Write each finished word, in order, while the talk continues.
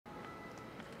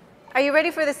Are you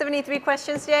ready for the 73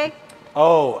 questions, Jay?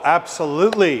 Oh,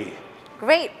 absolutely.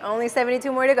 Great, only 72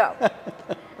 more to go.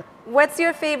 What's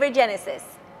your favorite Genesis?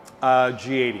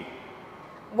 G80,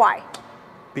 Why?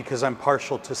 because I'm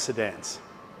partial to sedans.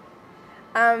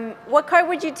 What car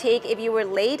would you take if you were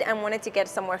late and wanted to get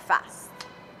somewhere fast?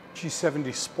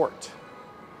 G70 Sport.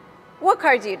 What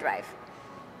car do you drive?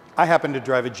 I happen to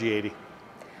drive a G80.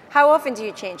 How often do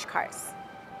you change cars?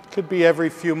 Could be every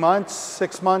few months,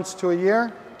 6 months to a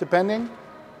year, depending.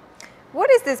 What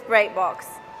is this bright box?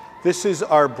 This is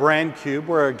our brand cube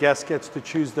where a guest gets to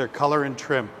choose their color and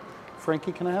trim.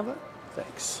 Frankie, can I have it?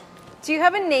 Thanks. Do you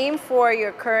have a name for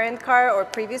your current car or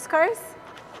previous cars?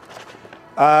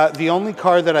 The only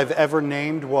car that I've ever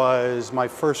named was my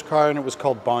first car, and it was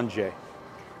called Bonjay.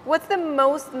 What's the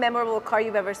most memorable car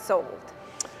you've ever sold?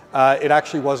 It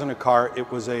actually wasn't a car, it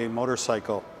was a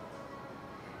motorcycle.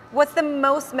 What's the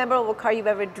most memorable car you've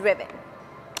ever driven?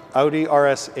 Audi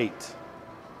RS8.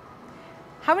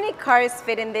 How many cars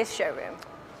fit in this showroom?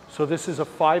 So this is a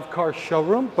 5-car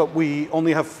showroom, but we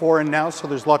only have 4 in now, so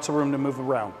there's lots of room to move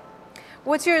around.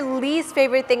 What's your least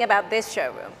favorite thing about this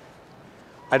showroom?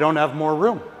 I don't have more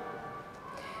room.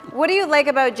 What do you like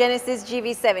about Genesis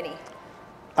GV70?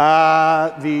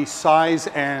 The size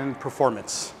and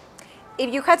performance.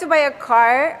 If you had to buy a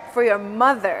car for your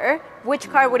mother, which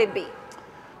car would it be?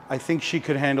 I think she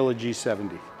could handle a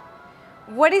G70.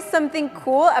 What is something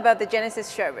cool about the Genesis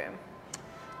showroom?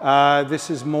 This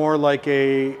is more like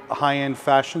a high-end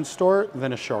fashion store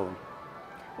than a showroom.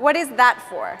 What is that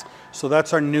for? So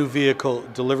that's our new vehicle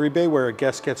delivery bay where a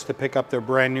guest gets to pick up their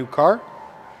brand new car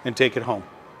and take it home.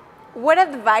 What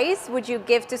advice would you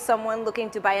give to someone looking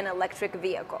to buy an electric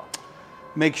vehicle?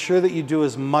 Make sure that you do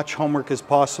as much homework as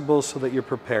possible so that you're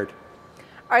prepared.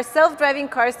 Are self-driving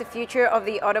cars the future of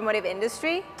the automotive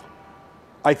industry?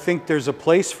 I think there's a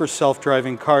place for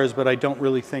self-driving cars, but I don't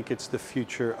really think it's the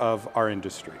future of our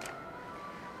industry.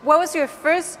 What was your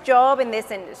first job in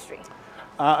this industry?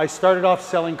 I started off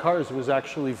selling cars. It was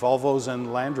actually Volvos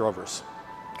and Land Rovers.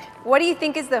 What do you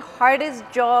think is the hardest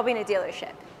job in a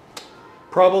dealership?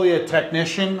 Probably a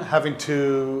technician having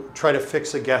to try to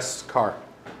fix a guest's car.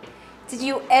 Did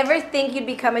you ever think you'd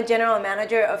become a general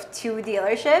manager of 2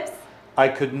 dealerships? I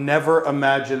could never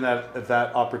imagine that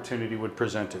that opportunity would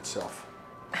present itself.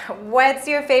 What's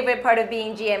your favorite part of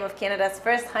being GM of Canada's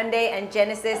first Hyundai and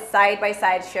Genesis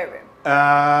side-by-side showroom?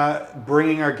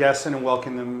 Bringing our guests in and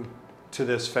welcoming them to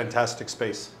this fantastic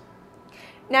space.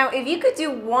 Now, if you could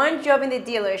do one job in the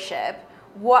dealership,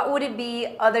 what would it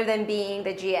be other than being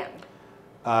the GM?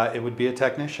 It would be a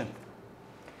technician.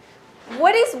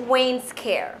 What is Wayne's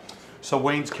Care? So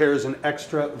Wayne's Care is an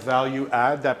extra value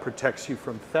add that protects you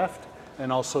from theft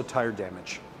and also tire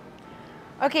damage.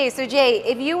 Okay, so Jay,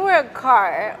 if you were a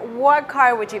car, what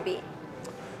car would you be?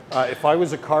 If I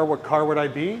was a car, what car would I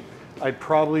be? I'd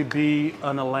probably be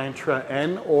an Elantra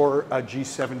N or a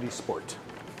G70 Sport.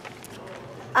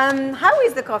 How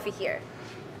is the coffee here?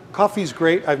 Coffee's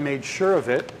great. I've made sure of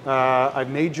it. I've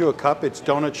made you a cup. It's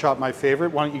Donut Shop, my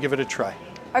favorite. Why don't you give it a try?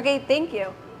 Okay, thank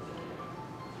you.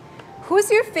 Who's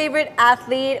your favorite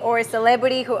athlete or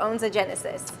celebrity who owns a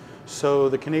Genesis? So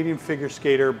the Canadian figure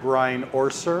skater Brian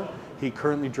Orser, he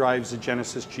currently drives a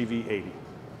Genesis GV80.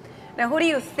 Now, who do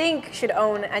you think should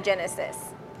own a Genesis?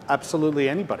 Absolutely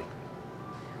anybody.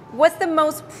 What's the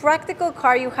most practical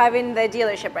car you have in the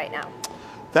dealership right now?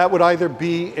 That would either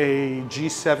be a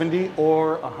G70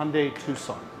 or a Hyundai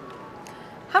Tucson.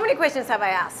 How many questions have I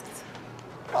asked?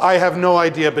 I have no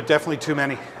idea, but definitely too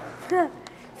many.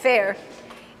 Fair.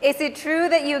 Is it true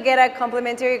that you get a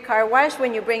complimentary car wash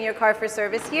when you bring your car for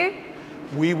service here?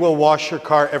 We will wash your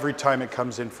car every time it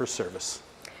comes in for service.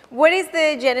 What is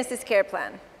the Genesis Care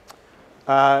Plan?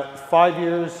 5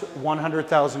 years,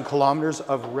 100,000 kilometers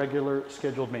of regular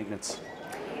scheduled maintenance.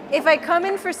 If I come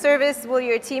in for service, will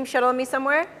your team shuttle me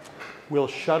somewhere? We'll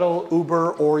shuttle,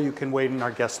 Uber, or you can wait in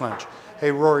our guest lounge.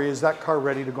 Hey, Rory, is that car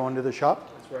ready to go into the shop?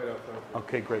 It's right out there.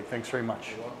 Okay, great. Thanks very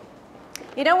much.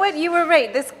 You know what? You were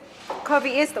right. This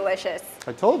coffee is delicious.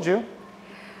 I told you.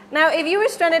 Now, if you were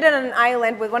stranded on an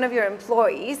island with one of your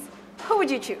employees, who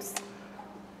would you choose?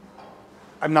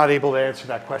 I'm not able to answer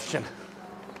that question.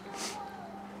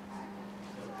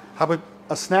 How about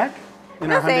a snack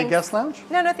in our Hyundai thanks. guest lounge?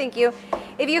 No, thank you.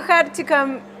 If you had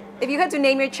to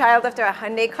name your child after a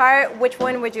Hyundai car, which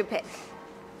one would you pick?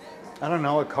 I don't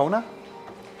know, a Kona?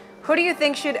 Who do you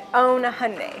think should own a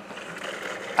Hyundai?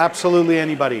 Absolutely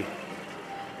anybody.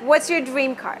 What's your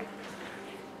dream car?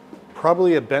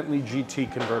 Probably a Bentley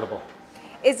GT convertible.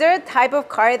 Is there a type of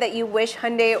car that you wish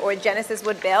Hyundai or Genesis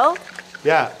would build?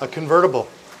 Yeah, a convertible.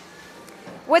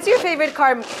 What's your favorite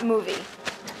car movie?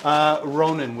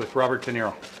 Ronin with Robert De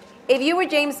Niro. If you were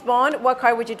James Bond, what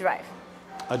car would you drive?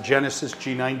 A Genesis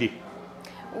G90.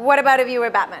 What about if you were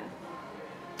Batman?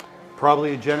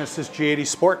 Probably a Genesis G80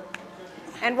 Sport.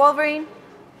 And Wolverine?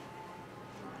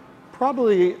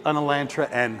 Probably an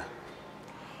Elantra N.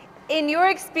 In your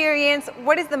experience,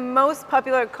 what is the most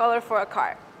popular color for a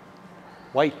car?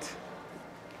 White.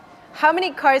 How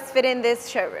many cars fit in this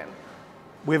showroom?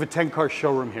 We have a 10-car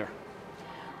showroom here.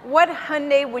 What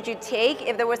Hyundai would you take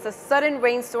if there was a sudden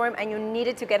rainstorm and you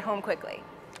needed to get home quickly?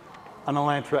 An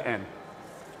Elantra N.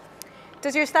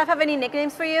 Does your staff have any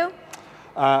nicknames for you?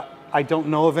 I don't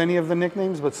know of any of the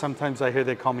nicknames, but sometimes I hear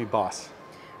they call me boss.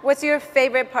 What's your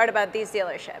favorite part about this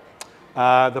dealership?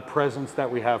 The presence that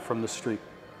we have from the street.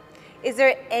 Is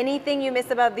there anything you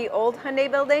miss about the old Hyundai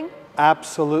building?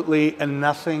 Absolutely, and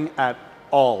nothing at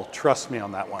all. Trust me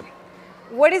on that one.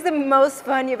 What is the most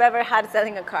fun you've ever had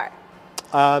selling a car?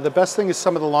 The best thing is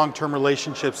some of the long-term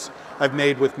relationships I've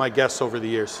made with my guests over the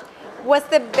years. What's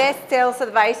the best sales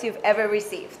advice you've ever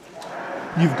received?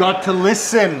 You've got to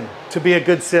listen to be a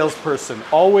good salesperson.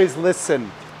 Always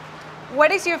listen. What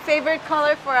is your favorite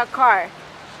color for a car?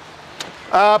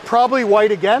 Probably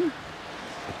white again.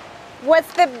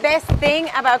 What's the best thing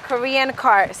about Korean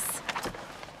cars?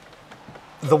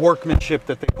 The workmanship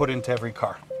that they put into every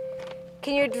car.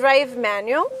 Can you drive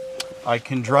manual? I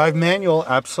can drive manual,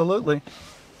 absolutely.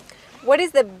 What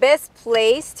is the best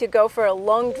place to go for a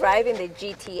long drive in the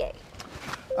GTA?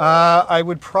 I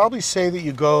would probably say that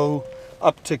you go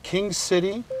up to King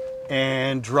City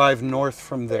and drive north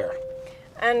from there.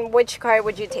 And which car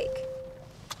would you take?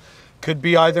 Could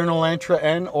be either an Elantra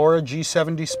N or a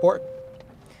G70 Sport.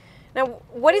 Now,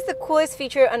 what is the coolest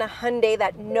feature on a Hyundai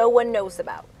that no one knows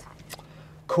about?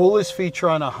 Coolest feature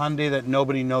on a Hyundai that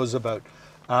nobody knows about.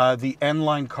 The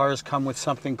N-Line cars come with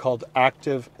something called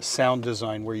active sound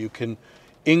design, where you can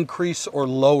increase or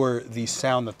lower the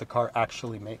sound that the car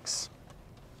actually makes.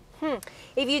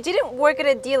 If you didn't work at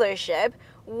a dealership,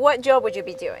 what job would you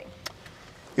be doing?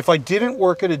 If I didn't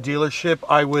work at a dealership,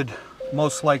 I would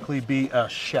most likely be a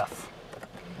chef.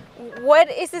 What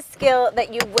is a skill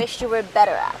that you wish you were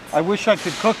better at? I wish I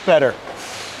could cook better.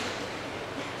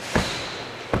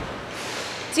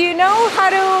 Do you know how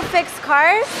to fix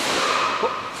cars?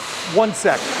 One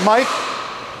sec. Mike,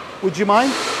 would you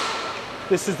mind?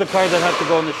 This is the car that had to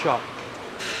go in the shop.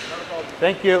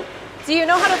 Thank you. Do you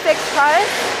know how to fix cars?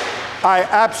 I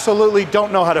absolutely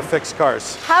don't know how to fix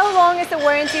cars. How long is the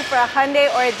warranty for a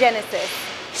Hyundai or a Genesis?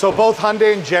 So both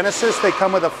Hyundai and Genesis, they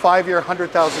come with a 5-year,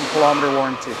 100,000 kilometer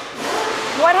warranty.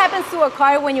 What happens to a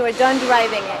car when you are done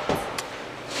driving it?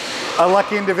 A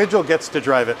lucky individual gets to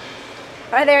drive it.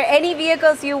 Are there any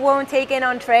vehicles you won't take in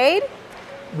on trade?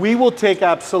 We will take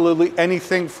absolutely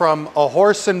anything from a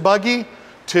horse and buggy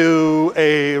to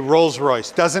a Rolls Royce.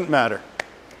 Doesn't matter.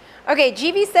 Okay,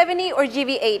 GV70 or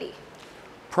GV80?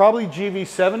 Probably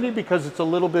GV70 because it's a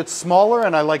little bit smaller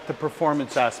and I like the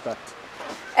performance aspect.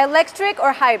 Electric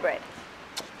or hybrid?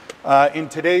 In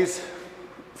today's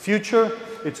future,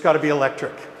 it's got to be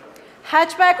electric.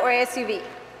 Hatchback or SUV?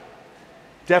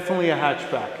 Definitely a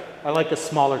hatchback. I like a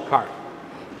smaller car.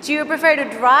 Do you prefer to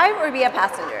drive or be a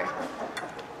passenger?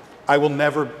 I will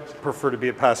never prefer to be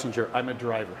a passenger. I'm a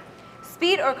driver.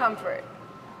 Speed or comfort?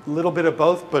 A little bit of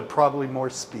both, but probably more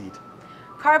speed.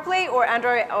 CarPlay or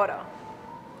Android Auto?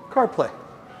 CarPlay.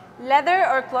 Leather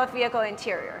or cloth vehicle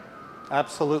interior?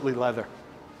 Absolutely leather.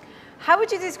 How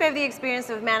would you describe the experience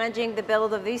of managing the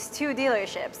build of these two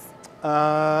dealerships?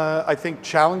 I think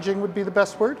challenging would be the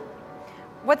best word.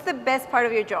 What's the best part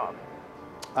of your job?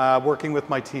 Working with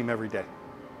my team every day.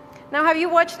 Now, have you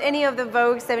watched any of the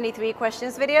Vogue 73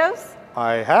 Questions videos?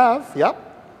 I have,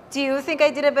 yep. Do you think I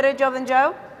did a better job than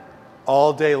Joe?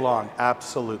 All day long,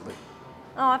 absolutely.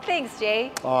 Oh, thanks,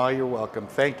 Jay. Oh, you're welcome.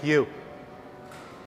 Thank you.